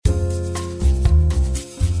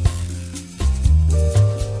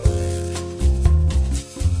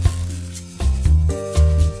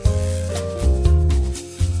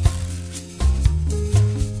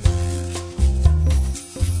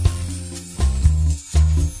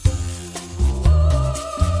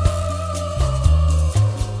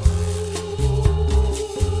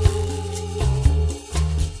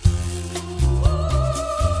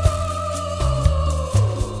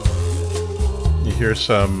There's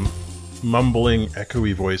some mumbling,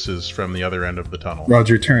 echoey voices from the other end of the tunnel.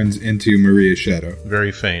 Roger turns into Maria's shadow.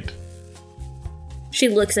 Very faint. She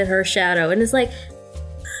looks at her shadow and is like,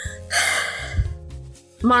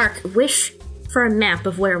 Mark, wish for a map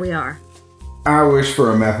of where we are. I wish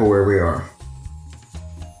for a map of where we are.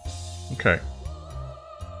 Okay.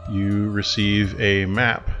 You receive a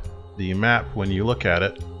map. The map, when you look at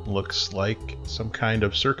it, looks like some kind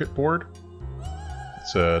of circuit board.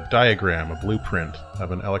 It's a diagram, a blueprint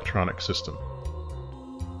of an electronic system.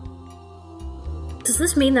 Does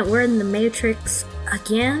this mean that we're in the Matrix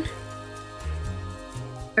again?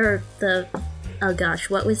 Or the... Oh gosh,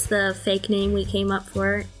 what was the fake name we came up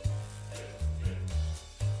for?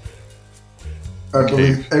 I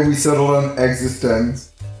believe, and we settled on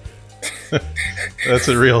existence. That's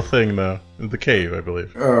a real thing, though. The cave, I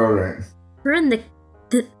believe. All right. We're in the...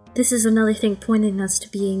 This is another thing pointing us to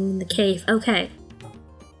being in the cave. Okay.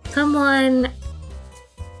 Come on.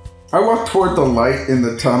 I walk toward the light in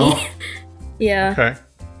the tunnel. Yeah. Okay.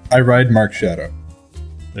 I ride Mark's shadow.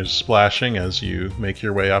 There's splashing as you make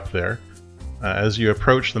your way up there. As you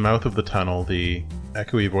approach the mouth of the tunnel, the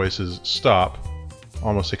echoey voices stop,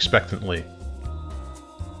 almost expectantly.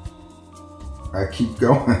 I keep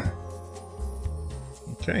going.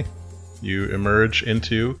 Okay. You emerge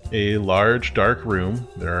into a large, dark room.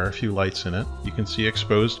 There are a few lights in it. You can see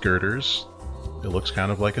exposed girders. It looks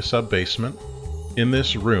kind of like a sub-basement. In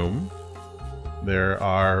this room, there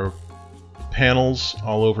are panels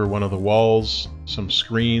all over one of the walls, some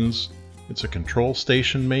screens. It's a control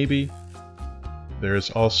station, maybe. There's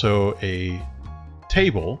also a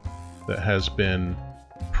table that has been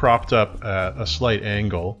propped up at a slight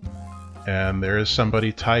angle, and there is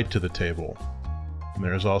somebody tied to the table. And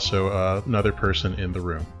there's also another person in the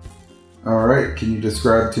room. All right. Can you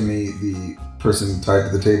describe to me the person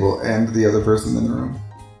tied to the table and the other person in the room?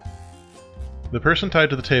 The person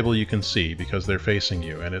tied to the table you can see because they're facing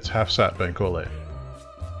you, and it's Hafsat Bankole.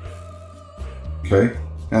 Okay.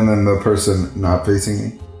 And then the person not facing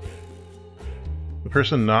me? The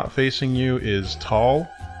person not facing you is tall.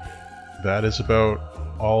 That is about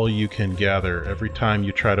all you can gather. Every time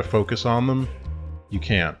you try to focus on them, you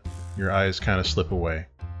can't. Your eyes kind of slip away.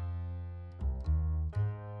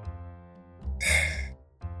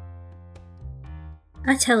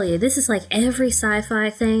 I tell you, this is like every sci-fi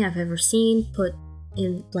thing I've ever seen put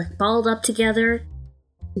in, like, balled up together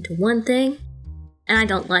into one thing, and I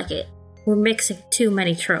don't like it. We're mixing too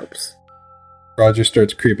many tropes. Roger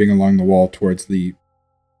starts creeping along the wall towards the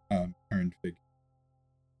turned figure.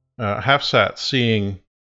 Hafsat, seeing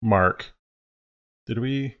Mark... Did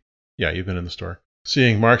we... Yeah, you've been in the store.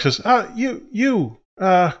 Seeing Mark says,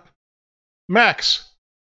 Max,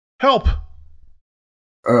 help!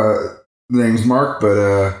 The name's Mark,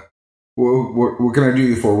 but, what can I do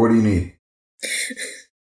you for? What do you need?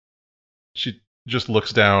 She just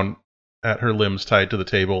looks down at her limbs tied to the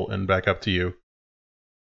table and back up to you.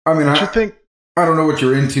 I mean, You think... I don't know what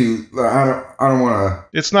you're into. I don't want to...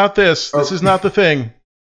 It's not this. This is not the thing.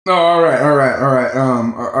 No, all right.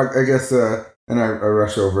 I guess, and I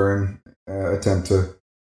rush over and attempt to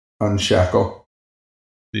unshackle.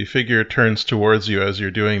 The figure turns towards you as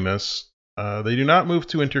you're doing this. They do not move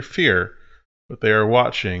to interfere, but they are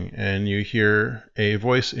watching, and you hear a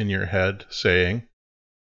voice in your head saying,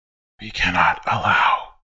 "We cannot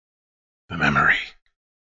allow the memory."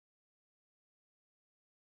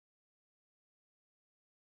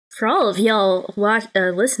 For all of y'all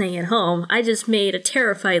listening at home, I just made a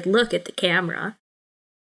terrified look at the camera.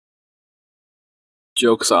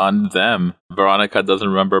 Joke's on them. Veronica doesn't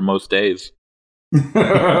remember most days.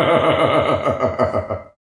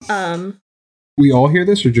 We all hear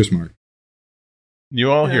this, or just Mark? You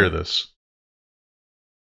all hear this.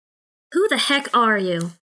 Who the heck are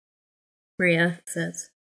you? Maria says.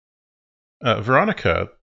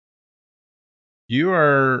 Veronica, you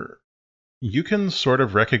can sort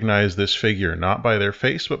of recognize this figure, not by their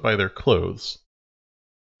face, but by their clothes.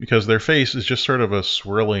 Because their face is just sort of a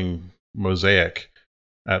swirling mosaic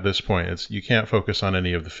at this point. You can't focus on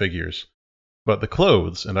any of the figures. But the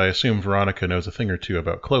clothes, and I assume Veronica knows a thing or two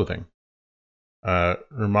about clothing,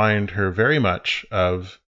 remind her very much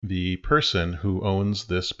of the person who owns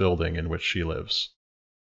this building in which she lives.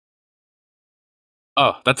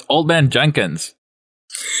 Oh, that's Old Man Jenkins.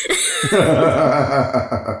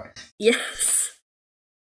 Yes.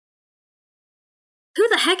 Who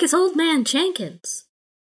the heck is Old Man Jenkins?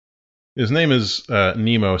 His name is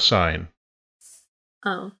Nemo Sign.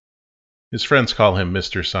 Oh. His friends call him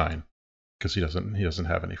Mr. Sign because he doesn't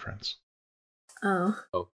have any friends. Oh.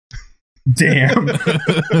 Damn.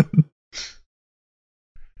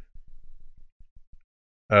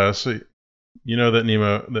 So You know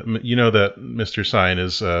that Mr. Sign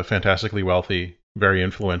is a fantastically wealthy, very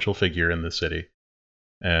influential figure in the city.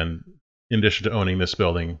 And in addition to owning this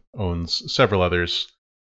building, owns several others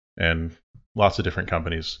and lots of different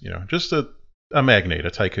companies. Just a magnate,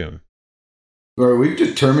 a tycoon. So we've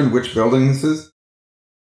determined which building this is?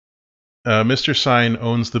 Mr. Sign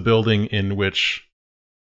owns the building in which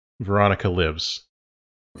Veronica lives.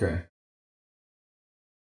 Okay.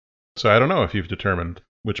 So I don't know if you've determined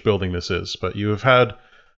which building this is, but you have had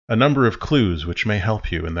a number of clues which may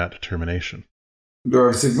help you in that determination. Do I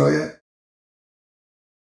have a signal yet?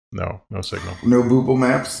 No signal. No Boople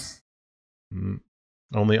maps?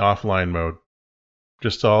 Only offline mode.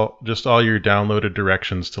 Just all your downloaded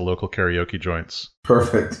directions to local karaoke joints.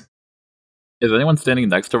 Perfect. Is anyone standing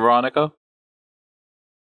next to Veronica?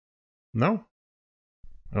 No.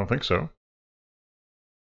 I don't think so.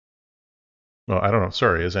 Well, I don't know.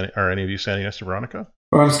 Sorry, are any of you standing next to Veronica?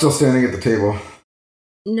 Well, I'm still standing at the table.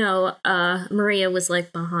 No, Maria was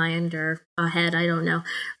like behind or ahead, I don't know.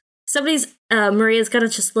 Maria's gotta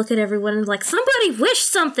just look at everyone and like, somebody wish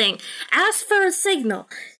something! Ask for a signal!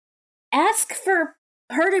 Ask for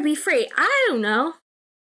her to be free! I don't know!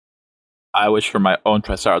 I wish for my own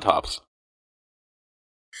Triceratops.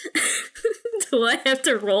 Do I have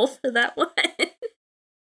to roll for that one?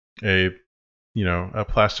 A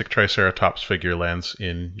plastic Triceratops figure lands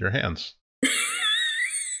in your hands.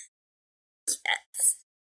 Yes.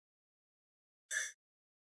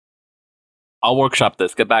 I'll workshop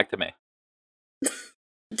this. Get back to me.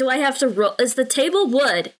 Do I have to roll? Is the table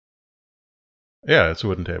wood? Yeah, it's a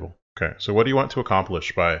wooden table. Okay, so what do you want to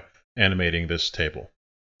accomplish by animating this table?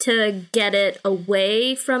 To get it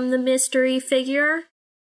away from the mystery figure?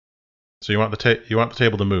 So you want the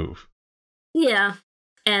table to move? Yeah.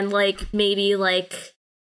 And maybe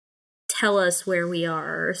tell us where we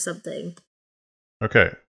are or something.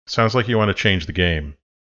 Okay. Sounds like you want to change the game.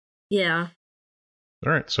 Yeah.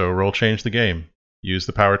 Alright, so roll change the game. Use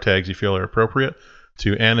the power tags you feel are appropriate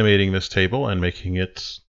to animating this table and making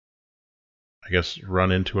it, I guess,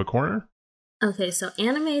 run into a corner. Okay, so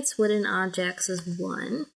animates wooden objects is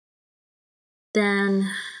 1. Then,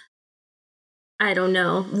 I don't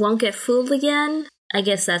know, won't get fooled again? I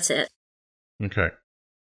guess that's it. Okay.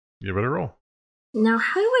 Give it a roll. Now,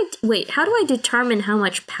 how do I determine how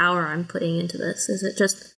much power I'm putting into this? Is it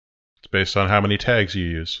just... It's based on how many tags you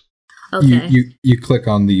use. Okay. You click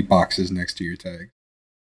on the boxes next to your tag.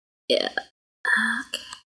 Yeah. Okay.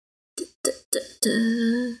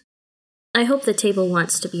 I hope the table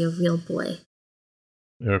wants to be a real boy.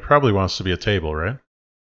 It probably wants to be a table, right?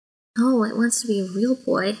 Oh, it wants to be a real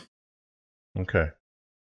boy. Okay.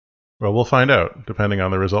 Well, we'll find out, depending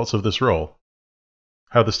on the results of this roll,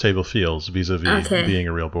 how this table feels vis-a-vis being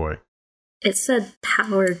a real boy. It said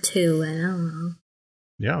power 2, and I don't know.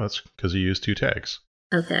 Yeah, that's because you used 2 tags.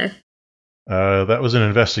 Okay. That was an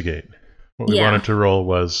investigate. What we wanted to roll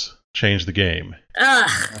was change the game. Ugh,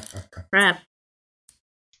 crap.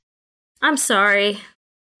 I'm sorry.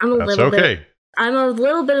 I'm a little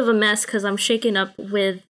bit of a mess because I'm shaken up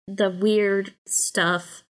with the weird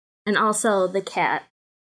stuff and also the cat.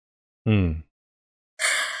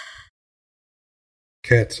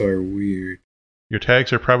 Cats are weird. Your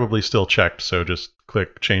tags are probably still checked, so just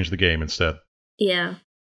click change the game instead. Yeah.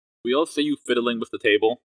 We all see you fiddling with the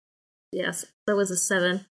table. Yes, that was a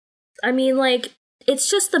 7. I mean,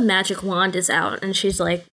 it's just the magic wand is out, and she's,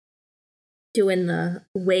 doing the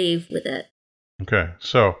wave with it. Okay,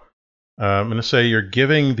 so I'm going to say you're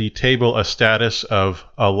giving the table a status of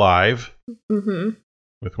alive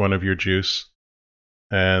with one of your juice.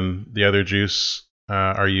 And the other juice,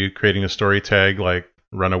 are you creating a story tag like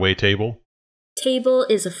runaway table? Table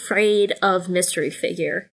is afraid of mystery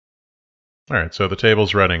figure. Alright, so the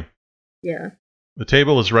table's running. Yeah. The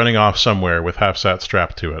table is running off somewhere with Halfsat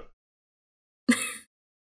strapped to it.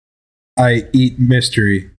 I eat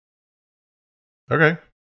mystery. Okay.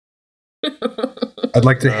 I'd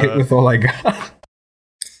like to hit with all I got.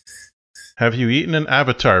 Have you eaten an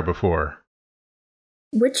avatar before?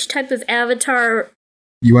 Which type of avatar?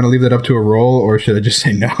 You want to leave that up to a roll, or should I just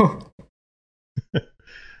say no?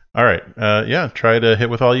 Alright, yeah, try to hit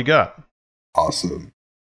with all you got. Awesome.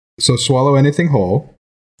 So swallow anything whole.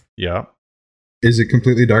 Yeah. Is it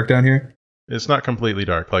completely dark down here? It's not completely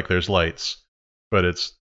dark, there's lights. But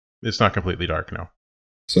it's not completely dark, no.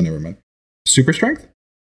 So never mind. Super strength?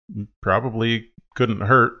 Probably couldn't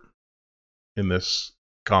hurt in this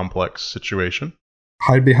complex situation.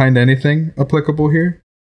 Hide behind anything applicable here?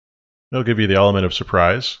 It'll give you the element of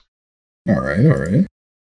surprise. Alright.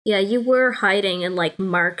 Yeah, you were hiding in,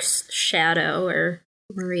 Mark's shadow or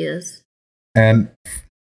Maria's. And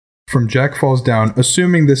from Jack falls down,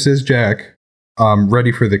 assuming this is Jack,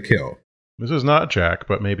 ready for the kill. This is not Jack,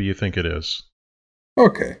 but maybe you think it is.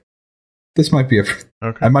 Okay. This might be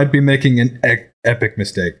Okay. I might be making an epic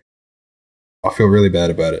mistake. I'll feel really bad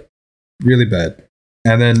about it. Really bad.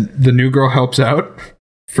 And then the new girl helps out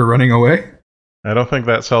for running away? I don't think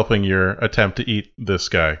that's helping your attempt to eat this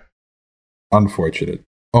guy. Unfortunate.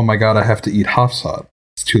 Oh my god, I have to eat Hafsat.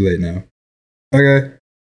 It's too late now. Okay.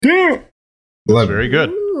 Damn! That's 11. very good.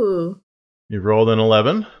 Ooh. You rolled an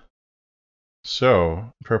 11.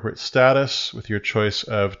 So, appropriate status with your choice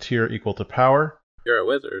of tier equal to power. You're a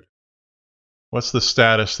wizard. What's the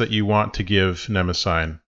status that you want to give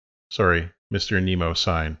Nemesign? Sorry, Mr. Nemo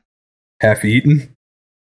sign. Half eaten?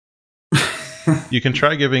 You can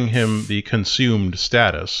try giving him the consumed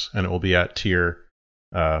status, and it will be at tier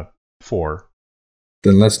 4.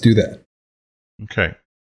 Then let's do that. Okay.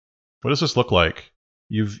 What does this look like?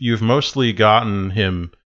 You've mostly gotten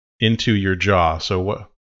him into your jaw, so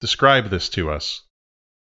describe this to us.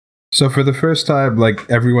 So for the first time, like,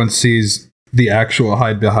 everyone sees the actual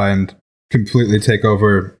hide behind completely take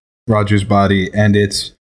over Roger's body, and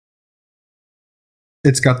it's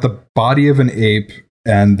got the body of an ape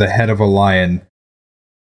and the head of a lion,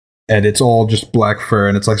 and it's all just black fur,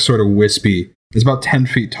 and it's like sort of wispy. It's about 10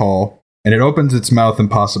 feet tall, and it opens its mouth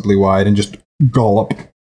impossibly wide and just gulp,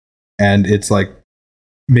 and it's like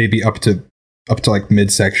maybe up to like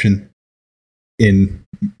midsection in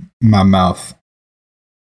my mouth.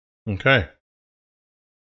 Okay.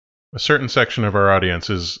 A certain section of our audience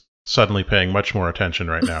is suddenly paying much more attention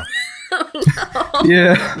right now. Oh, no.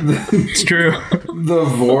 Yeah, it's true. The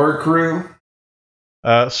Vor crew.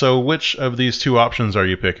 So which of these two options are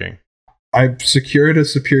you picking? I've secured a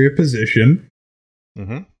superior position,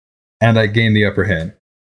 Mm-hmm. and I gain the upper hand.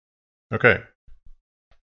 Okay.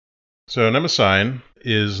 So Nemesign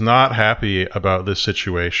is not happy about this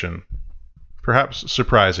situation. Perhaps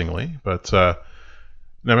surprisingly, but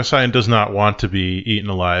Nemesign does not want to be eaten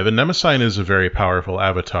alive, and Nemesign is a very powerful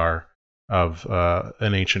avatar of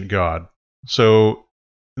an ancient god. So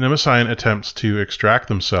Nemesign attempts to extract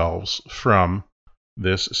themselves from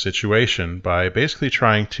this situation by basically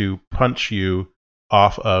trying to punch you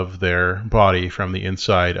off of their body from the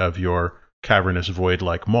inside of your cavernous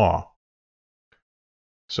void-like maw.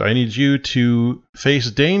 So I need you to face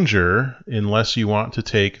danger unless you want to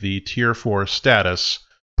take the tier 4 status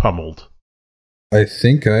pummeled. I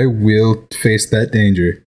think I will face that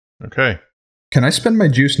danger. Okay. Can I spend my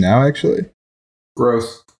juice now, actually?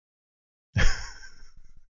 Gross.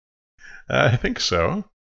 I think so.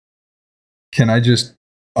 Can I just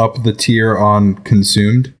up the tier on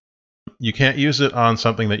consumed? You can't use it on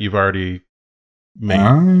something that you've already made.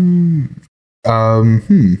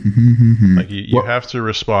 Like you Well, have to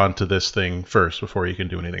respond to this thing first before you can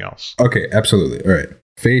do anything else. okay, absolutely. All right.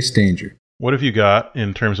 Face danger. What have you got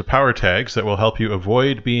in terms of power tags that will help you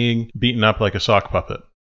avoid being beaten up like a sock puppet?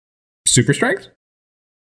 Super strength?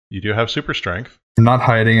 You do have super strength. I'm not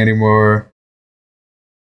hiding anymore.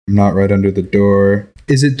 I'm not right under the door.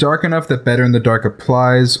 Is it dark enough that better in the dark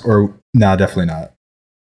applies, or nah, definitely not?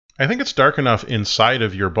 I think it's dark enough inside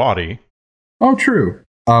of your body. Oh, true.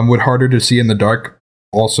 Would harder to see in the dark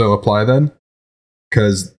also apply then?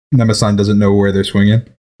 Because Nemesign doesn't know where they're swinging.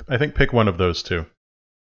 I think pick one of those two.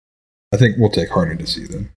 I think we'll take harder to see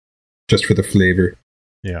then, just for the flavor.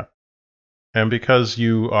 Yeah. And because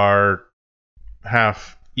you are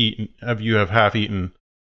half eaten, you have half eaten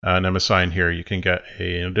Nemesign here, you can get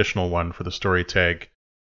an additional one for the story tag,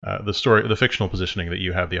 the fictional positioning that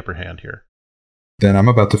you have the upper hand here. Then I'm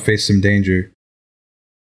about to face some danger.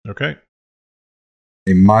 Okay.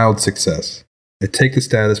 A mild success. I take the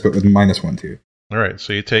status, but with -1 tier. All right.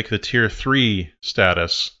 So you take the tier 3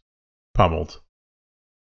 status, pummeled.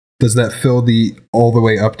 Does that fill the all the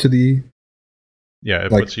way up to the? Yeah,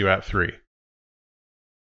 it Like- puts you at 3.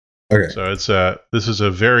 Okay. So it's this is a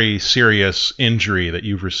very serious injury that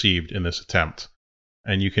you've received in this attempt,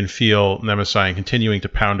 and you can feel Nemesign continuing to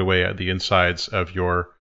pound away at the insides of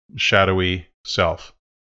your shadowy self.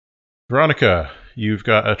 Veronica, you've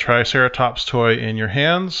got a Triceratops toy in your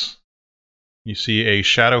hands. You see a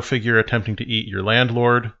shadow figure attempting to eat your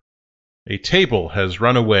landlord. A table has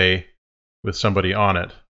run away with somebody on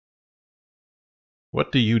it.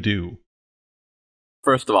 What do you do?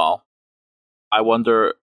 First of all, I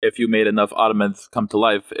wonder if you made enough Ottomans come to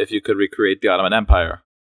life if you could recreate the Ottoman Empire.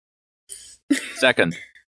 Second,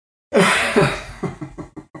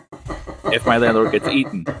 if my landlord gets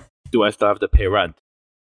eaten, do I still have to pay rent?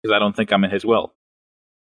 Because I don't think I'm in his will.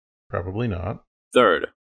 Probably not. Third,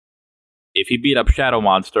 if he beat up Shadow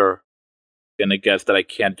Monster, I'm gonna guess that I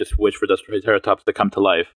can't just wish for the Triceratops to come to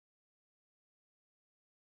life.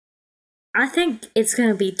 I think it's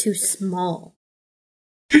gonna be too small.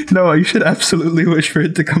 No, you should absolutely wish for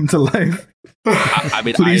it to come to life. I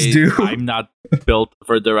mean, Please do. I'm not built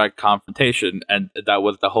for direct confrontation, and that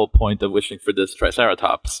was the whole point of wishing for this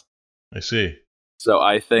Triceratops. I see. So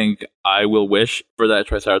I think I will wish for that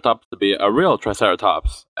Triceratops to be a real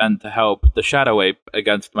Triceratops and to help the Shadow Ape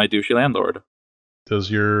against my douchey landlord.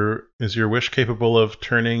 Is your wish capable of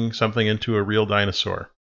turning something into a real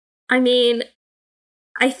dinosaur? I mean,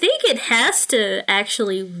 I think it has to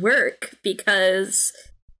actually work because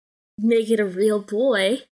make it a real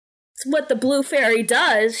boy. It's what the blue fairy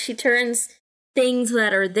does. She turns things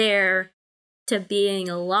that are there to being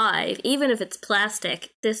alive, even if it's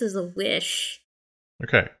plastic. This is a wish.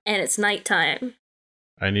 Okay. And it's nighttime.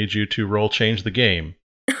 I need you to roll change the game.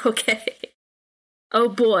 Okay. Oh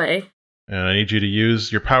boy. And I need you to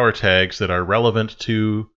use your power tags that are relevant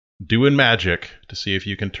to doing magic to see if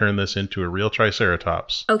you can turn this into a real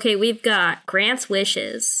Triceratops. Okay, we've got grants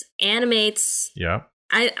wishes, animates. Yeah.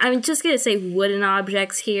 I'm just going to say wooden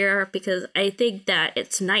objects here because I think that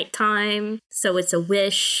it's nighttime, so it's a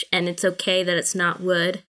wish, and it's okay that it's not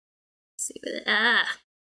wood. Let's see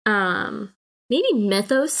maybe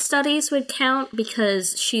mythos studies would count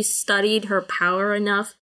because she studied her power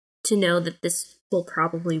enough to know that this will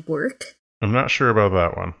probably work. I'm not sure about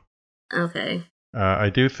that one. Okay. I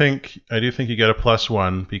do think you get a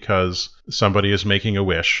 +1 because somebody is making a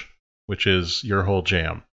wish, which is your whole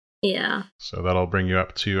jam. Yeah. So that'll bring you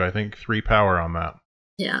up to, I think, 3 power on that.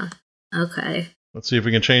 Yeah. Okay. Let's see if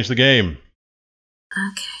we can change the game.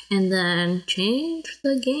 Okay. And then change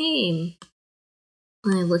the game.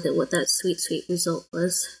 Let me look at what that sweet, sweet result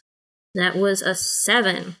was. That was a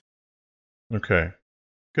 7. Okay.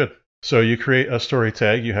 Good. So you create a story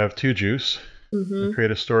tag. You have 2 juice. Mm-hmm. You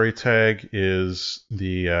create a story tag is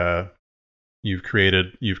the you've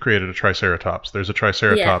created a Triceratops. There's a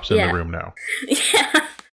Triceratops in the room now. Yeah.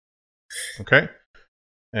 Okay.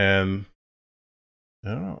 And I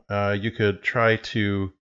don't know, you could try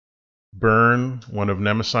to burn one of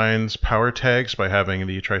Nemesine's power tags by having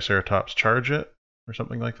the Triceratops charge it or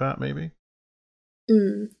something like that, maybe.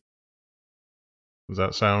 Mm. Does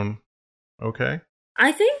that sound okay?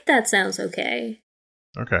 I think that sounds okay.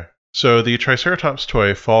 Okay. So the Triceratops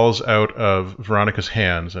toy falls out of Veronica's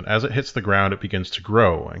hands, and as it hits the ground, it begins to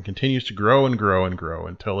grow and continues to grow and grow and grow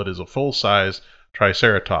until it is a full-size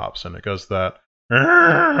Triceratops, and it goes that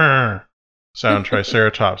sound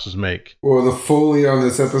Triceratopses make. Well, the Foley on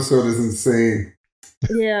this episode is insane.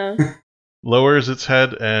 Yeah. Lowers its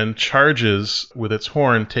head and charges with its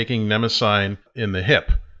horn, taking Nemesine in the hip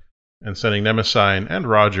and sending Nemesine and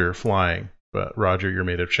Roger flying. But Roger, you're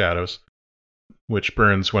made of shadows, which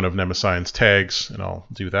burns one of Nemesine's tags, and I'll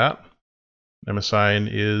do that. Nemesine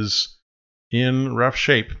is in rough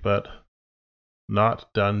shape, but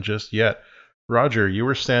not done just yet. Roger, you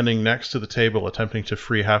were standing next to the table attempting to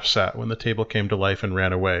free Hafsat when the table came to life and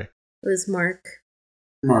ran away. It was Mark.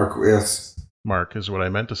 Mark, yes. Mark is what I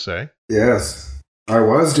meant to say. Yes. I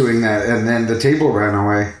was doing that, and then the table ran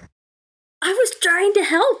away. I was trying to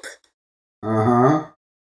help. Uh-huh.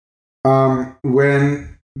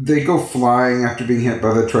 When they go flying after being hit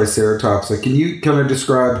by the Triceratops, like, can you kind of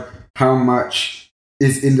describe how much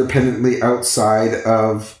is independently outside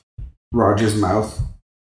of Roger's mouth?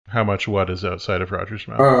 How much what is outside of Roger's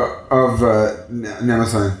mouth?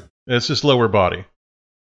 Nemesine. It's his lower body.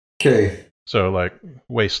 Okay. So, like,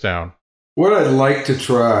 waist down. What I'd like to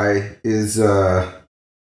try is a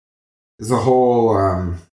whole,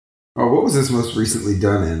 what was this most recently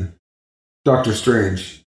done in? Doctor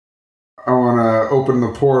Strange. I want to open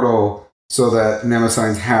the portal so that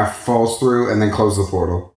Nemesine's half falls through and then close the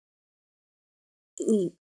portal.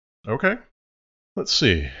 Okay. Let's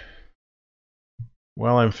see.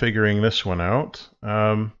 While I'm figuring this one out,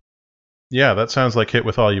 yeah, that sounds like hit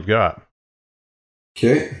with all you've got.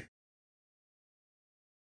 Okay.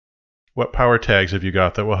 What power tags have you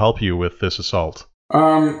got that will help you with this assault?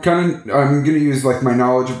 I'm going to use like my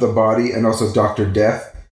knowledge of the body and also Dr. Death.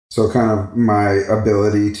 So kind of my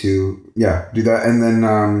ability to, do that. And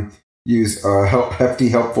then use hefty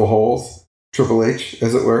helpful holes, Triple H,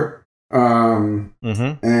 as it were. And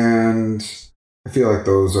I feel like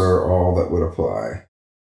those are all that would apply.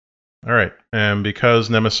 All right. And because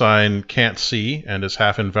Nemesine can't see and is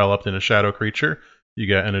half enveloped in a shadow creature, you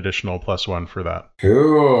get an additional +1 for that.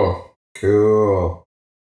 Cool.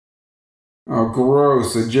 Oh,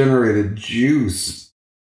 gross. It generated juice.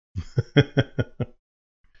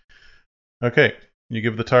 Okay. You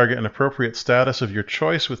give the target an appropriate status of your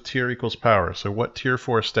choice with tier equals power. So what tier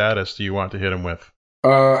 4 status do you want to hit him with?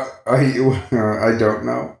 I don't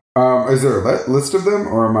know. Is there a list of them,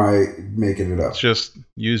 or am I making it up? Just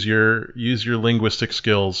use your linguistic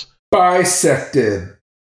skills. Bisected.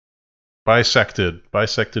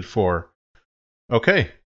 Bisected 4.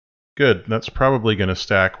 Okay, good. That's probably going to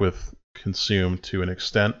stack with consume to an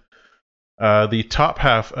extent. The top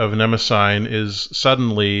half of Nemesign is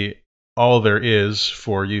suddenly all there is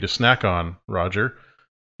for you to snack on, Roger,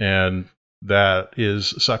 and that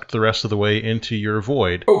is sucked the rest of the way into your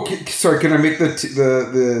void. Oh, sorry. Can I make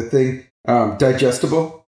the thing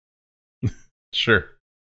digestible? Sure.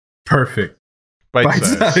 Perfect. Bite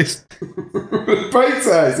size. Bite-sized. Bite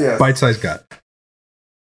size, yes. Bite-sized gut.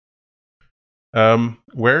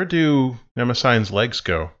 Where do Nemesign's legs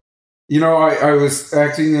go? You know, I was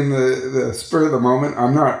acting in the spur of the moment.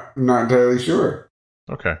 I'm not entirely sure.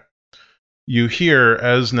 Okay. You hear,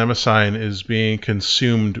 as Nemesign is being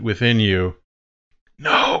consumed within you,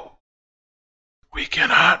 "No! We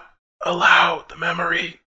cannot allow the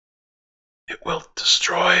memory. It will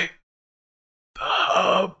destroy the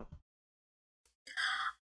hub."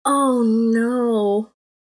 Oh no.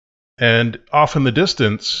 And off in the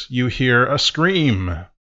distance, you hear a scream.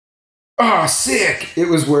 Ah, sick! It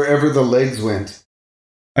was wherever the legs went.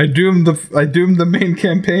 I doomed the main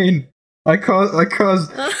campaign. I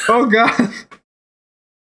caused oh god.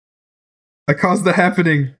 I caused the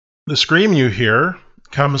happening. The scream you hear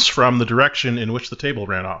comes from the direction in which the table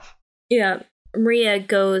ran off. Yeah, Maria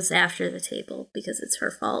goes after the table because it's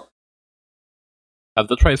her fault. Have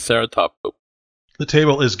the Triceratops. The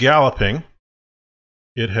table is galloping.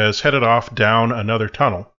 It has headed off down another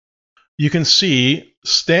tunnel. You can see,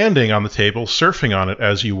 standing on the table, surfing on it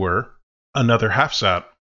as you were, another half-sat.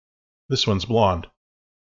 This one's blonde.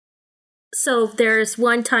 So there's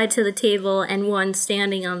one tied to the table and one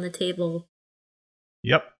standing on the table.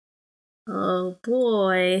 Yep. Oh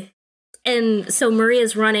boy. And so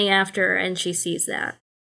Maria's running after and she sees that.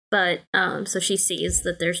 But, so she sees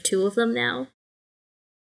that there's two of them now.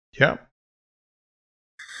 Yep.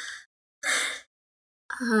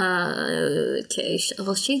 Okay,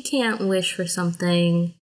 well, she can't wish for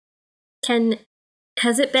something.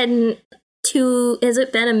 Has it been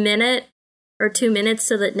a minute or 2 minutes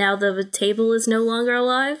so that now the table is no longer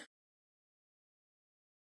alive?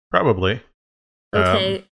 Probably.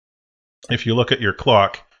 Okay. If you look at your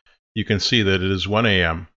clock, you can see that it is 1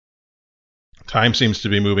 a.m. Time seems to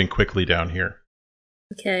be moving quickly down here.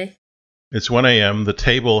 Okay. It's 1 a.m. The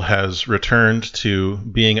table has returned to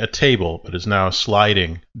being a table, but is now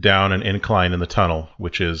sliding down an incline in the tunnel,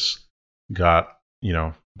 which has got,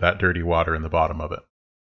 that dirty water in the bottom of it,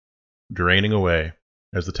 draining away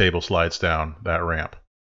as the table slides down that ramp.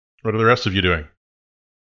 What are the rest of you doing?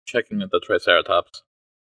 Checking at the Triceratops.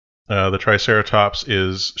 The Triceratops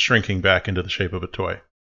is shrinking back into the shape of a toy.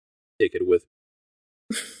 Take it with.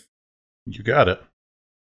 You got it.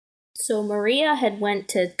 So Maria had went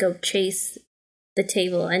to go chase the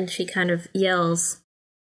table, and she kind of yells,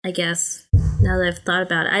 I guess, now that I've thought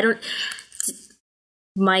about it.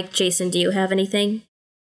 Mike, Jason, do you have anything?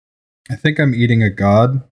 I think I'm eating a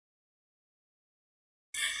god.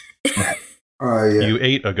 Yeah. You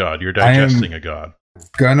ate a god. You're digesting a god.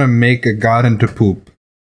 Gonna make a god into poop.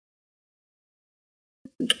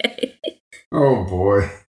 Okay. Oh boy.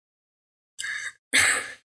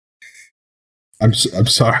 I'm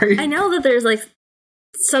sorry. I know that there's like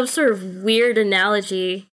some sort of weird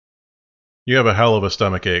analogy. You have a hell of a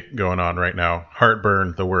stomachache going on right now.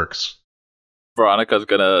 Heartburn, the works. Veronica's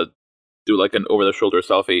gonna do like an over-the-shoulder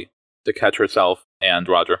selfie to catch herself and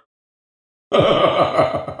Roger.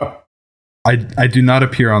 I do not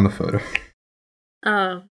appear on the photo.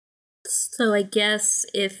 So I guess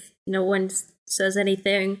if no one says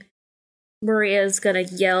anything, Maria's gonna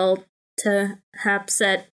yell to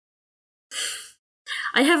Hapset.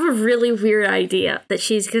 I have a really weird idea that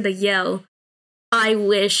she's gonna yell, "I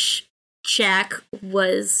wish Jack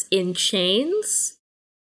was in chains."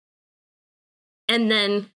 And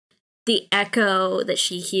then the echo that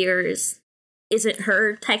she hears isn't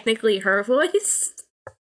technically her voice.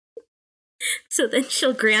 So then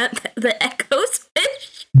she'll grant the echo's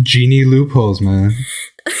wish. Genie loopholes, man.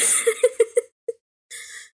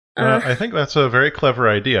 I think that's a very clever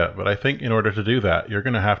idea, but I think in order to do that, you're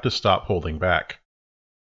going to have to stop holding back.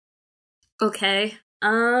 Okay.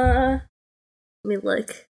 Let me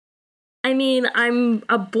look. I mean, I'm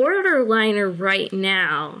a borderliner right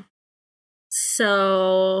now.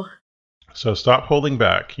 So stop holding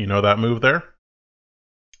back. You know that move there?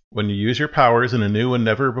 When you use your powers in a new and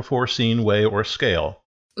never before seen way or scale,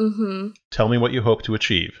 tell me what you hope to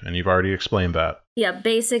achieve, and you've already explained that. Yeah,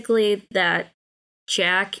 basically that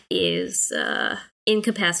Jack is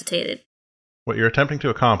incapacitated. What you're attempting to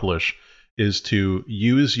accomplish is to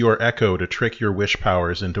use your echo to trick your wish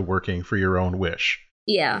powers into working for your own wish.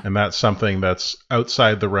 Yeah. And that's something that's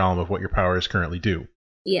outside the realm of what your powers currently do.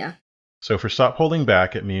 Yeah. So for stop holding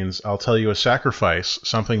back, it means I'll tell you a sacrifice,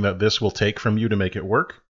 something that this will take from you to make it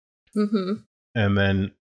work. Mm-hmm. And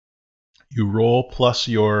then you roll plus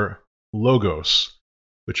your logos,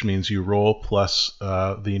 which means you roll plus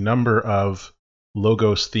the number of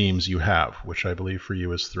logos themes you have, which I believe for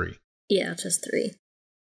you is 3. Yeah, just 3.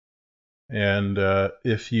 And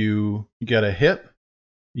if you get a hit,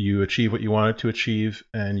 you achieve what you wanted to achieve,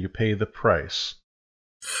 and you pay the price.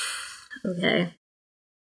 Okay.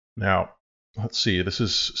 Now, let's see. This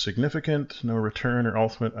is significant, no return or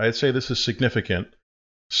ultimate. I'd say this is significant.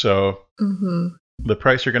 So the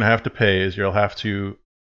price you're going to have to pay is you'll have to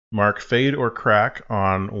mark fade or crack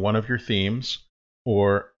on one of your themes,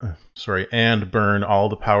 and burn all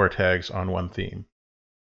the power tags on one theme.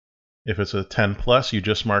 If it's a 10 plus, you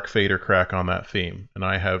just mark fade or crack on that theme. And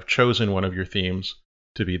I have chosen one of your themes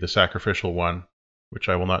to be the sacrificial one, which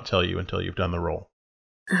I will not tell you until you've done the roll.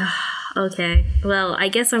 Okay. Well, I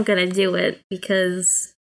guess I'm going to do it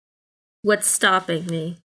because what's stopping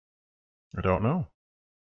me? I don't know.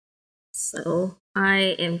 So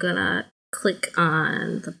I am going to click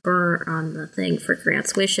on the burn on the thing for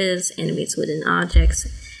grants wishes, enemies within objects,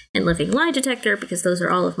 and living lie detector because those are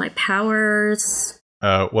all of my powers.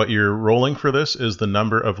 What you're rolling for this is the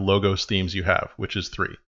number of logos themes you have, which is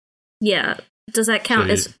 3. Yeah. Does that count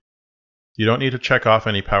So as... You don't need to check off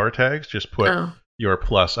any power tags. Just put your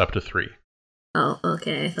plus up to 3. Oh,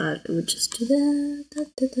 okay. I thought it would just do that. Da,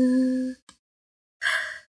 da, da.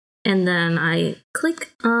 And then I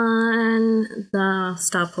click on the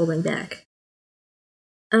stop holding back.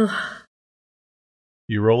 Oh.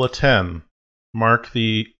 You roll a 10. Mark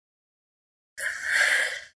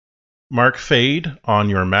fade on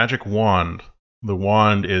your magic wand. The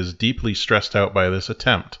wand is deeply stressed out by this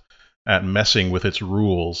attempt at messing with its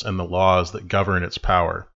rules and the laws that govern its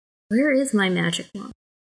power. Where is my magic wand?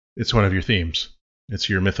 It's one of your themes. It's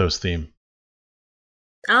your mythos theme.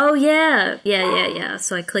 Oh, yeah. Yeah.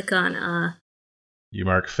 So I click on, You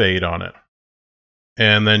mark fade on it.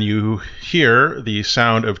 And then you hear the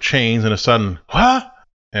sound of chains and a sudden, what?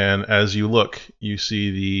 And as you look, you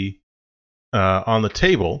see on the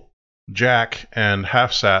table, Jack and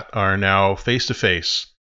Halfsat are now face to face,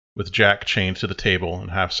 with Jack chained to the table and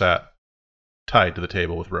Halfsat tied to the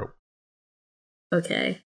table with rope.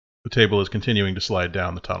 Okay. The table is continuing to slide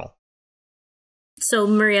down the tunnel. So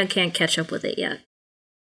Maria can't catch up with it yet.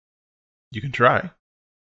 You can try.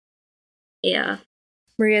 Yeah.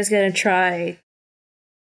 Maria's gonna try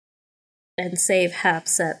and save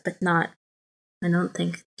Halfsat, but not... I don't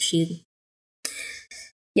think she'd...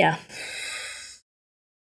 Yeah.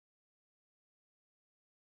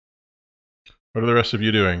 What are the rest of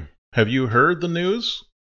you doing? Have you heard the news?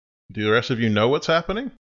 Do the rest of you know what's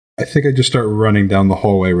happening? I think I just start running down the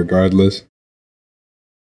hallway regardless.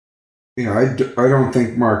 Yeah, I don't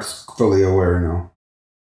think Mark's fully aware now.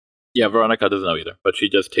 Yeah, Veronica doesn't know either, but she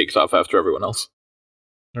just takes off after everyone else.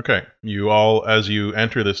 Okay. You all, as you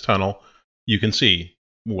enter this tunnel, you can see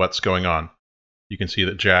what's going on. You can see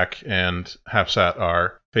that Jack and Halfsat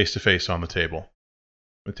are face to face on the table.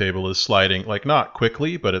 The table is sliding, not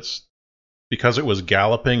quickly, but it's because it was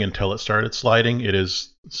galloping until it started sliding, it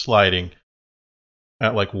is sliding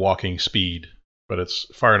at walking speed, but it's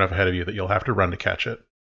far enough ahead of you that you'll have to run to catch it.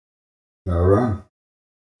 All right.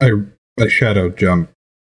 I shadow jump.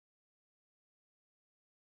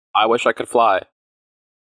 I wish I could fly.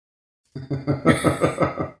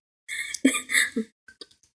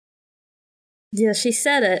 Yeah, she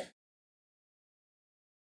said it.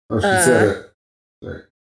 Oh, she said it. Sorry.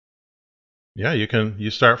 Yeah, you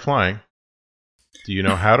start flying. Do you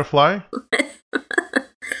know how to fly?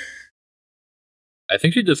 I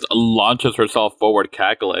think she just launches herself forward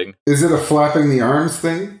cackling. Is it a flapping the arms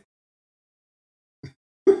thing?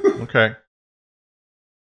 Okay.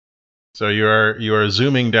 So you are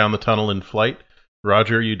zooming down the tunnel in flight.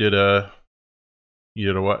 Roger, you did a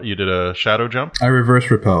what? You did a shadow jump? I reverse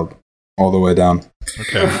repelled all the way down.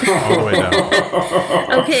 Okay, all the way down.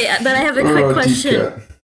 Okay, but I have a quick deep question. cut.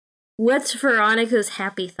 What's Veronica's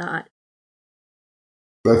happy thought?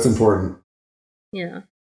 That's important. Yeah.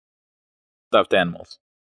 Stuffed animals.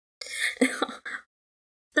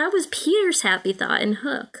 That was Peter's happy thought in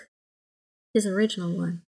Hook. His original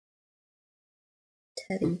one.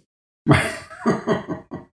 Teddy.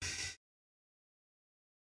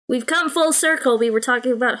 We've come full circle. We were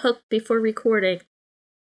talking about Hook before recording.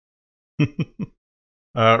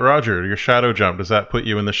 Roger, your shadow jump, does that put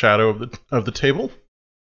you in the shadow of the table?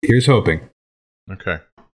 Here's hoping. Okay.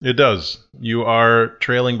 It does. You are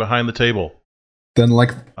trailing behind the table. Then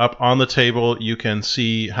Up on the table, you can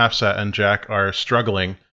see Halfsat and Jack are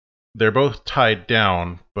struggling. They're both tied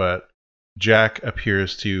down, but Jack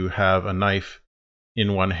appears to have a knife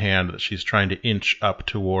in one hand that she's trying to inch up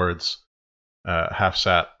towards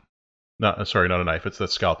Hafsat. Not a knife, it's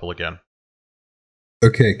that scalpel again.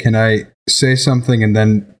 Okay, can I say something and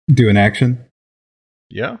then do an action?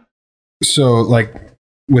 Yeah? So, like,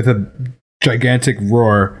 with a gigantic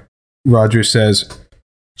roar, Roger says,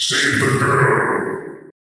 "Save the girl!"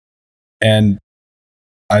 And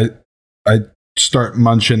I start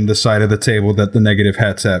munching the side of the table that the negative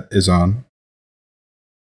headset is on.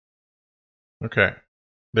 Okay.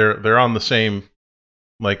 They're on the same,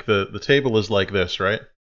 like, the table is like this, right?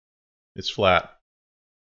 It's flat.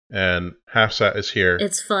 And Hafsat is here.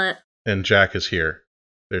 It's flat. And Jack is here.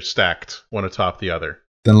 They're stacked, one atop the other.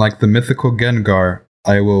 Then, like the mythical Gengar,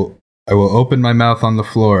 I will open my mouth on the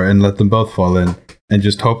floor and let them both fall in, and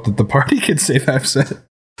just hope that the party can save Hafsat.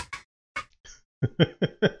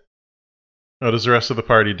 What does the rest of the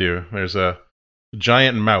party do? There's a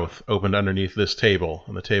giant mouth opened underneath this table,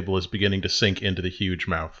 and the table is beginning to sink into the huge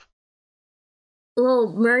mouth.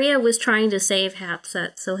 Well, Maria was trying to save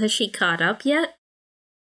Hafsat, so has she caught up yet?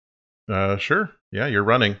 Sure. Yeah, you're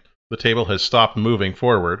running. The table has stopped moving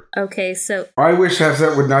forward. Okay, so I wish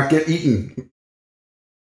Hafsat would not get eaten.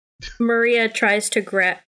 Maria tries to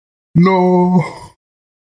grab... No!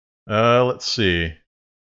 Let's see.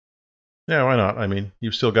 Yeah, why not? I mean,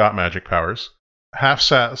 you've still got magic powers.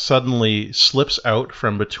 Hafsat suddenly slips out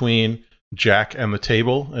from between Jack and the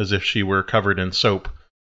table as if she were covered in soap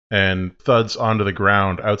and thuds onto the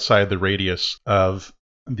ground outside the radius of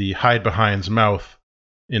the hide-behind's mouth.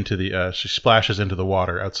 She splashes into the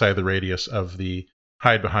water outside the radius of the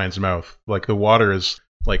hide-behind's mouth. Like the water is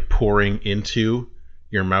like pouring into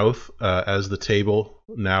your mouth as the table,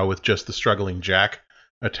 now with just the struggling Jack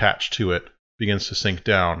attached to it, begins to sink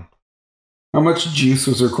down. How much juice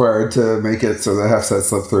was required to make it so that Hafsat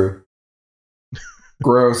slipped through?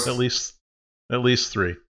 Gross. At least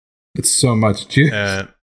 3. It's so much juice. And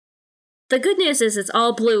The good news is it's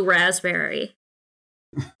all blue raspberry.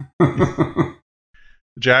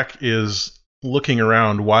 Jack is looking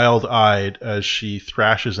around wild-eyed as she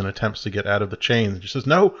thrashes and attempts to get out of the chains. She says,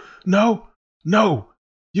 No!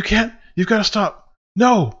 You can't! You've got to stop!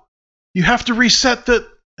 No! You have to reset the...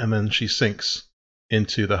 And then she sinks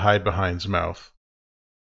into the hide-behind's mouth.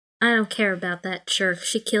 I don't care about that jerk.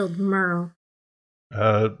 She killed Merle.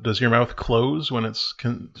 Does your mouth close when it's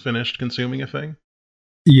finished consuming a thing?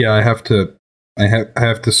 Yeah, I have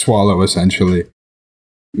to swallow, essentially.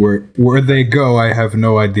 Where they go, I have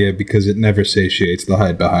no idea because it never satiates the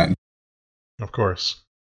hide behind. Of course.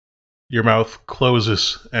 Your mouth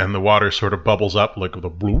closes and the water sort of bubbles up like with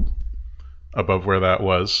a bloop above where that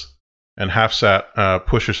was. And Hafsat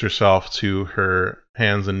pushes herself to her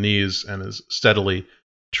hands and knees and is unsteadily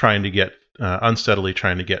trying to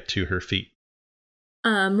get to her feet.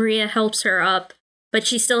 Maria helps her up, but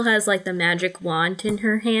she still has like the magic wand in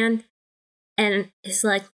her hand, and is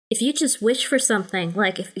like, if you just wish for something,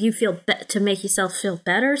 like if you feel to make yourself feel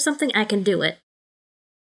better or something, I can do it.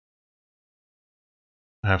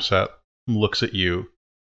 Hafsat looks at you,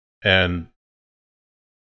 and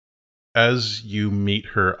as you meet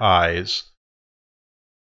her eyes,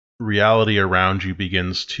 reality around you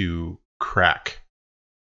begins to crack.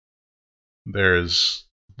 There's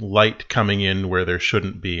light coming in where there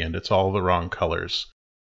shouldn't be, and it's all the wrong colors.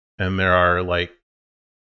 And there are like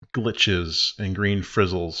glitches and green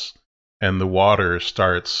frizzles, and the water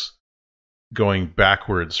starts going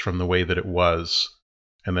backwards from the way that it was,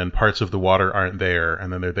 and then parts of the water aren't there,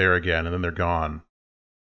 and then they're there again, and then they're gone.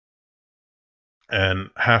 And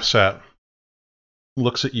Hafsat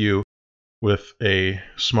looks at you with a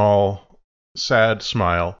small, sad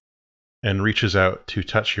smile and reaches out to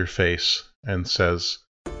touch your face and says,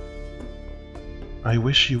 I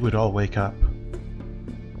wish you would all wake up.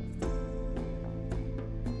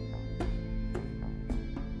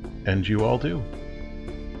 And you all do.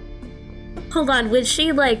 Hold on, when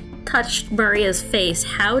she like touched Maria's face,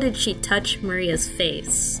 how did she touch Maria's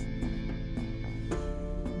face?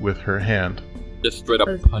 With her hand. Just straight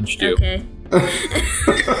up punched you. Okay.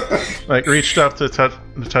 Like reached up to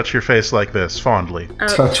touch your face like this, fondly.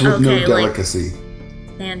 Touch with no delicacy.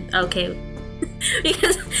 And okay.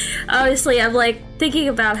 Because obviously I'm like thinking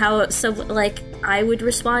about how I would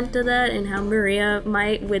respond to that and how Maria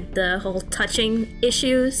might with the whole touching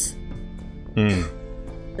issues.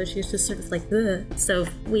 So she's just sort of like, ugh. So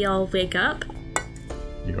we all wake up.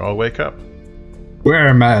 You all wake up. Where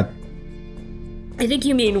am I? I think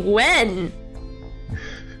you mean when.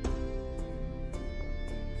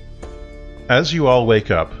 As you all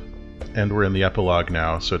wake up, and we're in the epilogue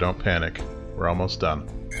now, so don't panic. We're almost done.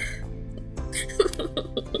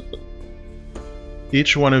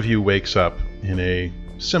 Each one of you wakes up in a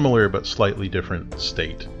similar but slightly different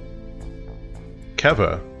state.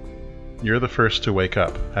 Keva, you're the first to wake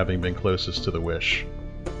up, having been closest to the wish.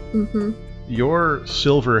 Mm-hmm. Your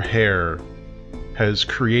silver hair has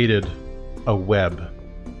created a web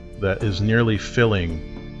that is nearly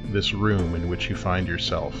filling this room in which you find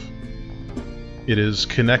yourself. It is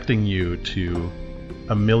connecting you to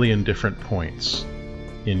a million different points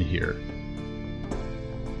in here.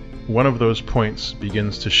 One of those points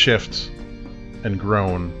begins to shift and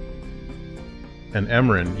groan, and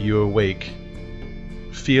Emran, you awake,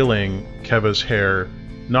 feeling Keva's hair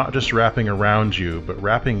not just wrapping around you, but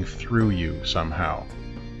wrapping through you somehow,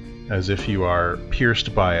 as if you are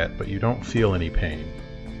pierced by it, but you don't feel any pain.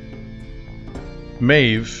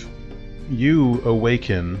 Maeve, you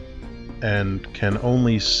awaken and can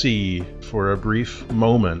only see for a brief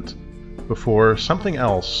moment before something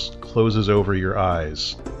else closes over your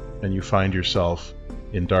eyes and you find yourself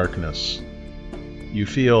in darkness. You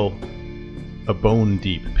feel a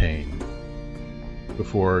bone-deep pain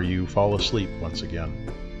before you fall asleep once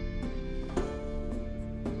again.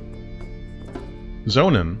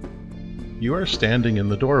 Zonin, you are standing in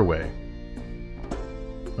the doorway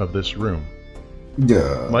of this room.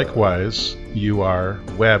 Yeah. Likewise, you are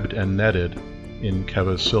webbed and netted in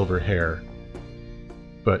Keva's silver hair,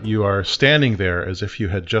 but you are standing there as if you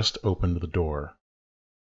had just opened the door.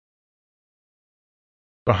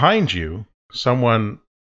 Behind you, someone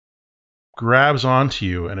grabs onto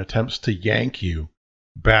you and attempts to yank you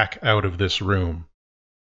back out of this room,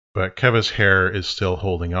 but Keva's hair is still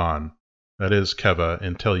holding on. That is, Keva,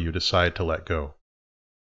 until you decide to let go.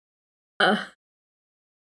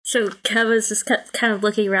 So Keva's just kind of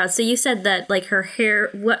looking around. So you said that, like, her hair...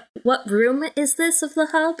 What room is this of the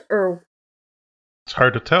hub? Or... It's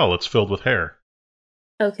hard to tell. It's filled with hair.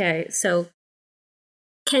 Okay, so...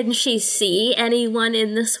 Can she see anyone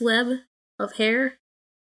in this web of hair?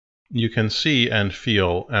 You can see and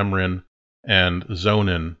feel Emran and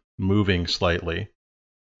Zonin moving slightly,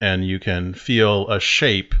 and you can feel a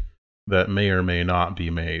shape that may or may not be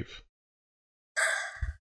Maeve.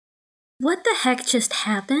 What the heck just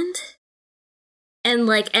happened? And,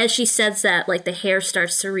 like, as she says that, like, the hair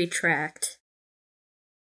starts to retract.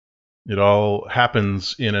 It all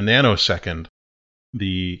happens in a nanosecond.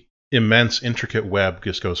 The immense, intricate web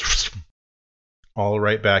just goes all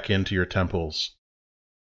right back into your temples.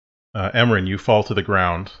 Emran, you fall to the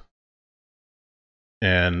ground.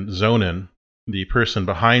 And Zonin, the person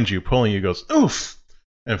behind you pulling you, goes, oof!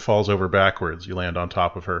 And falls over backwards. You land on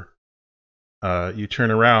top of her. You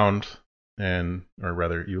turn around, or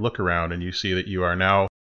rather, you look around and you see that you are now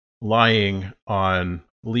lying on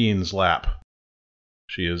Lean's lap.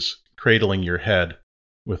 She is cradling your head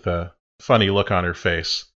with a funny look on her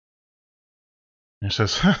face. And she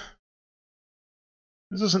says,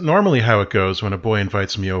 this isn't normally how it goes when a boy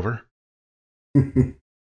invites me over.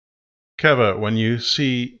 Keva, when you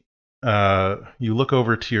see, you look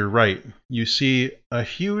over to your right, you see a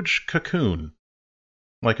huge cocoon,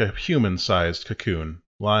 like a human-sized cocoon,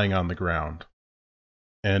 lying on the ground.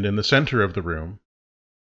 And in the center of the room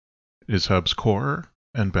is Hub's core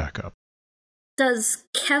and backup. Does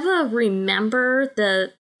Keva remember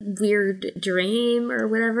the weird dream or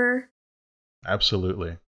whatever?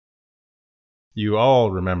 Absolutely. You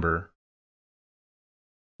all remember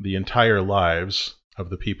the entire lives of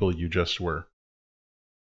the people you just were.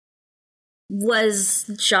 Was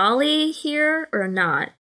Jolly here or not?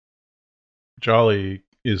 Jolly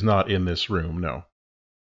is not in this room, no.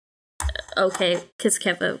 Okay, because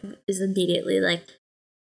Keva is immediately like,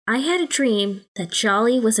 I had a dream that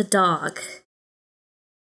Jolly was a dog.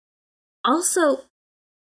 Also,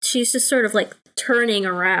 she's just sort of like turning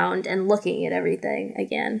around and looking at everything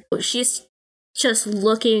again. She's just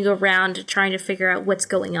looking around trying to figure out what's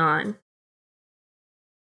going on.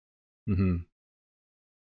 Mm-hmm.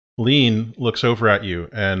 Lean looks over at you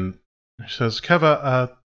and says,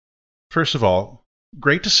 Keva, first of all,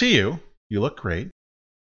 great to see you. You look great.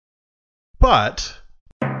 But...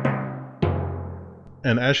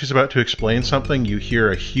 And as she's about to explain something, you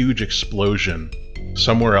hear a huge explosion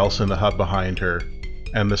somewhere else in the hub behind her,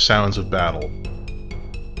 and the sounds of battle.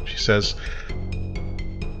 She says,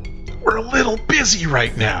 we're a little busy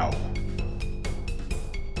right now.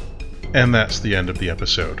 And that's the end of the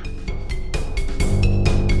episode.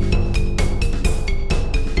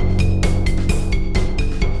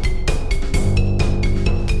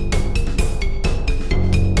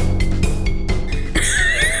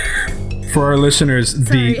 For our listeners,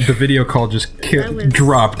 the video call just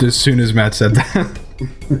dropped as soon as Matt said that.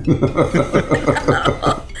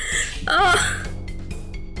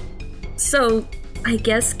 So, I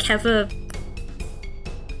guess Keva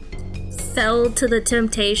fell to the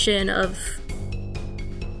temptation of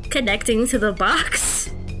connecting to the box?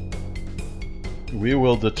 We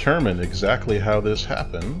will determine exactly how this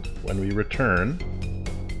happened when we return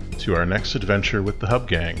to our next adventure with the Hub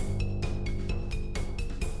Gang.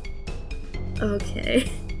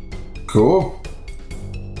 Okay. Cool.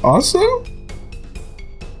 Awesome.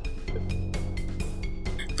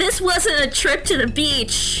 This wasn't a trip to the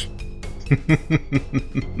beach.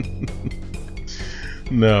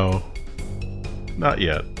 No. Not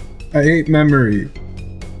yet. I ate memory.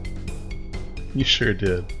 You sure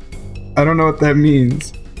did. I don't know what that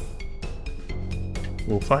means.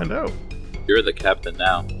 We'll find out. You're the captain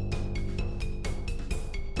now.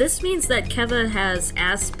 This means that Keva has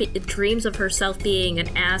dreams of herself being an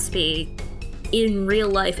Aspie in real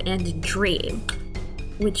life and in dream,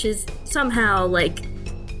 which is somehow like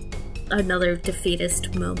another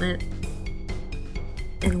defeatist moment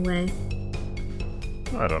in a way.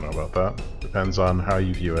 I don't know about that. Depends on how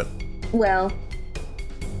you view it. Well,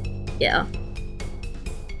 yeah.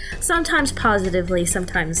 Sometimes positively,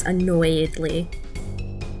 sometimes annoyedly.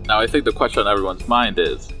 Now, I think the question on everyone's mind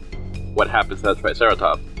is, what happens to that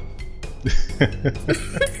Triceratops?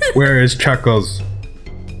 Where is Chuckles?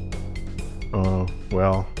 Oh,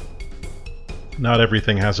 well. Not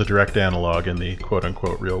everything has a direct analog in the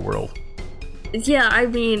quote-unquote real world. Yeah, I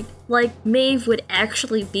mean, like, Maeve would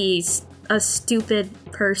actually be a stupid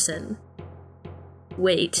person.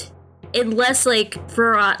 Wait. Unless, like,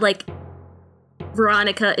 Veronica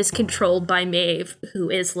is controlled by Maeve, who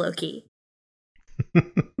is Loki.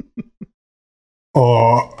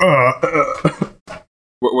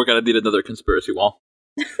 We're gonna need another conspiracy wall.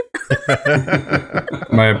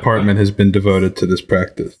 My apartment has been devoted to this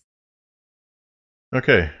practice.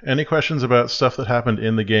 Okay, any questions about stuff that happened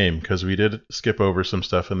in the game? Because we did skip over some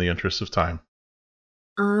stuff in the interest of time.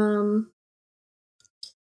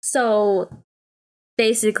 So,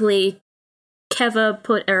 basically,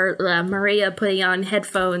 Maria putting on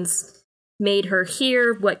headphones made her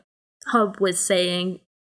hear what Hub was saying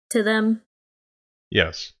to them.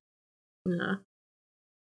 Yes. Yeah.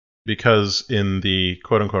 Because in the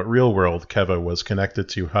quote-unquote real world, Keva was connected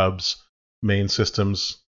to Hub's main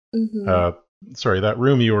systems. Mm-hmm. Sorry, that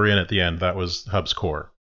room you were in at the end, that was Hub's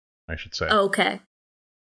core, I should say. Okay.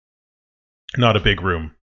 Not a big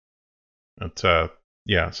room. But,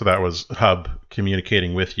 yeah, so that was Hub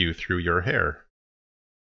communicating with you through your hair.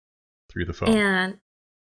 Through the phone. And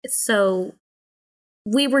so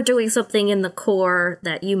we were doing something in the core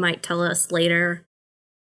that you might tell us later.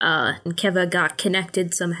 And Keva got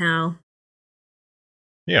connected somehow.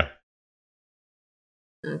 Yeah.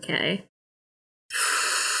 Okay.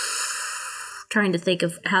 Trying to think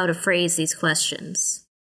of how to phrase these questions.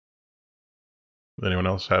 Does anyone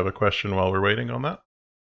else have a question while we're waiting on that?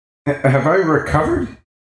 Have I recovered?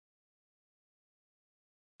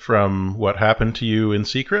 From what happened to you in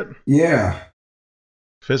secret? Yeah.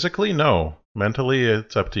 Physically, no. Mentally,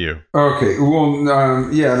 it's up to you. Okay.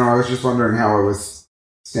 Well, yeah, no, I was just wondering how I was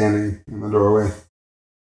standing in the doorway.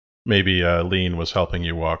 Maybe Lean was helping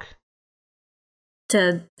you walk.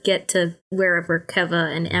 To get to wherever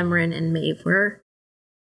Keva and Emran and Maeve were.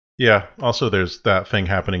 Yeah, also there's that thing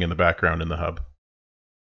happening in the background in the hub.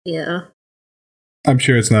 Yeah. I'm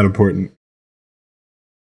sure it's not important.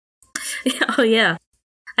 Oh, yeah.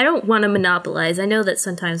 I don't want to monopolize. I know that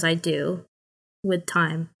sometimes I do, with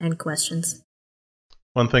time and questions.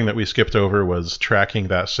 One thing that we skipped over was tracking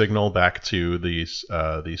that signal back to the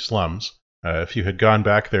slums. If you had gone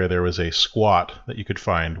back there, there was a squat that you could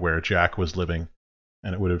find where Jack was living,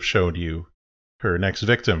 and it would have showed you her next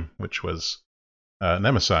victim, which was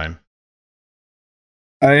Nemesis.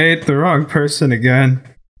 I ate the wrong person again.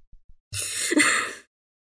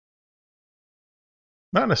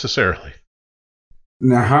 Not necessarily.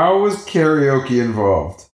 Now, how was karaoke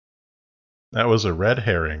involved? That was a red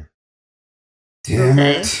herring. Damn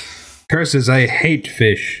Okay. it. Curses, I hate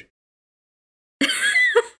fish.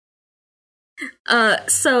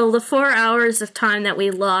 So the 4 hours of time that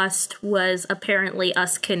we lost was apparently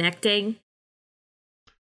us connecting.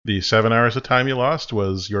 The 7 hours of time you lost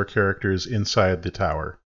was your characters inside the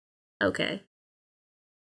tower. Okay.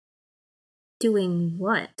 Doing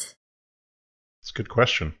what? It's a good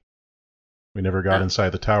question. We never got inside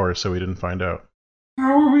the tower, so we didn't find out.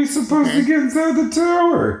 How are we supposed to get inside the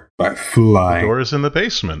tower? By The flying. door is in the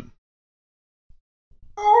basement.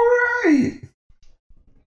 Alright.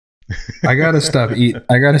 I gotta stop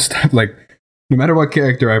like, no matter what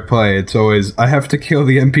character I play, it's always, I have to kill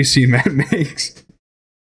the NPC Matt makes.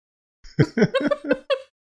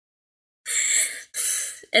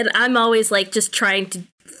 And I'm always like just trying to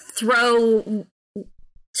throw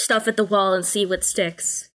stuff at the wall and see what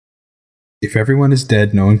sticks. If everyone is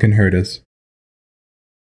dead, no one can hurt us.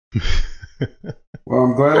 Well,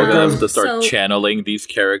 I'm glad We're it gonna have goes. to start So- channeling these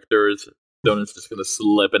characters. Donan's just gonna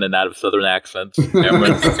slip in and out of southern accents.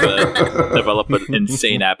 Emran's just gonna develop an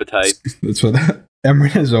insane appetite. That's what Emran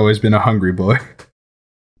has always been a hungry boy.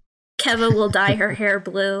 Keva will dye her hair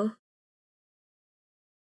blue.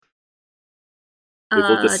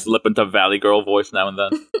 People just slip into Valley Girl voice now and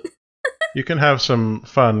then. You can have some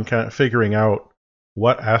fun kind of figuring out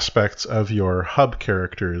what aspects of your hub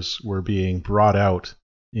characters were being brought out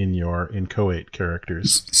in your inchoate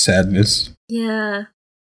characters. Sadness. Yeah.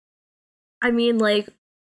 I mean, like,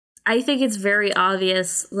 I think it's very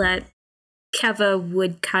obvious that Keva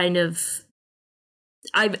would kind of.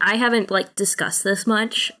 I haven't, like, discussed this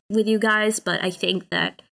much with you guys, but I think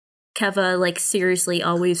that Keva, like, seriously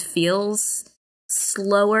always feels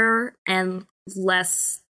slower and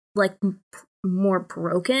less, like, more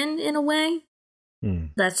broken in a way.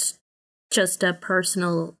 That's just a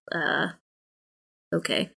personal, that's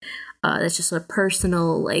just a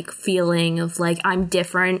personal, like, feeling of, like, I'm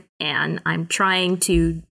different and I'm trying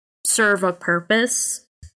to serve a purpose.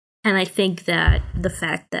 And I think that the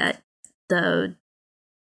fact that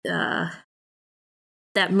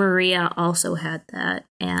that Maria also had that,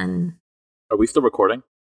 and Are we still recording?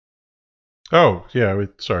 Oh, yeah,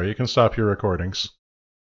 sorry, you can stop your recordings.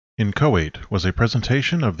 Inchoate was a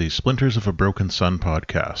presentation of the Splinters of a Broken Sun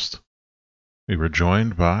podcast. We were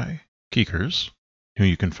joined by Keekers, who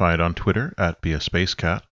you can find on Twitter at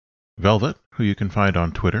BeASpaceCat, Velvet, who you can find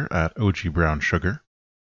on Twitter at OGBrownSugar,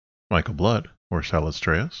 Michael Blood, or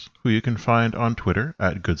Salad-Strayus, who you can find on Twitter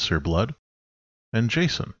at GoodSirBlood, and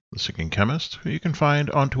Jason, the Singing Chemist, who you can find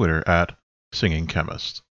on Twitter at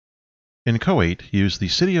SingingChemist. Inchoate used the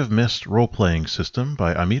City of Mist role-playing system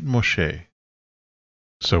by Amit Moshe.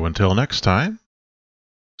 So until next time,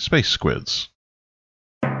 Space Squids.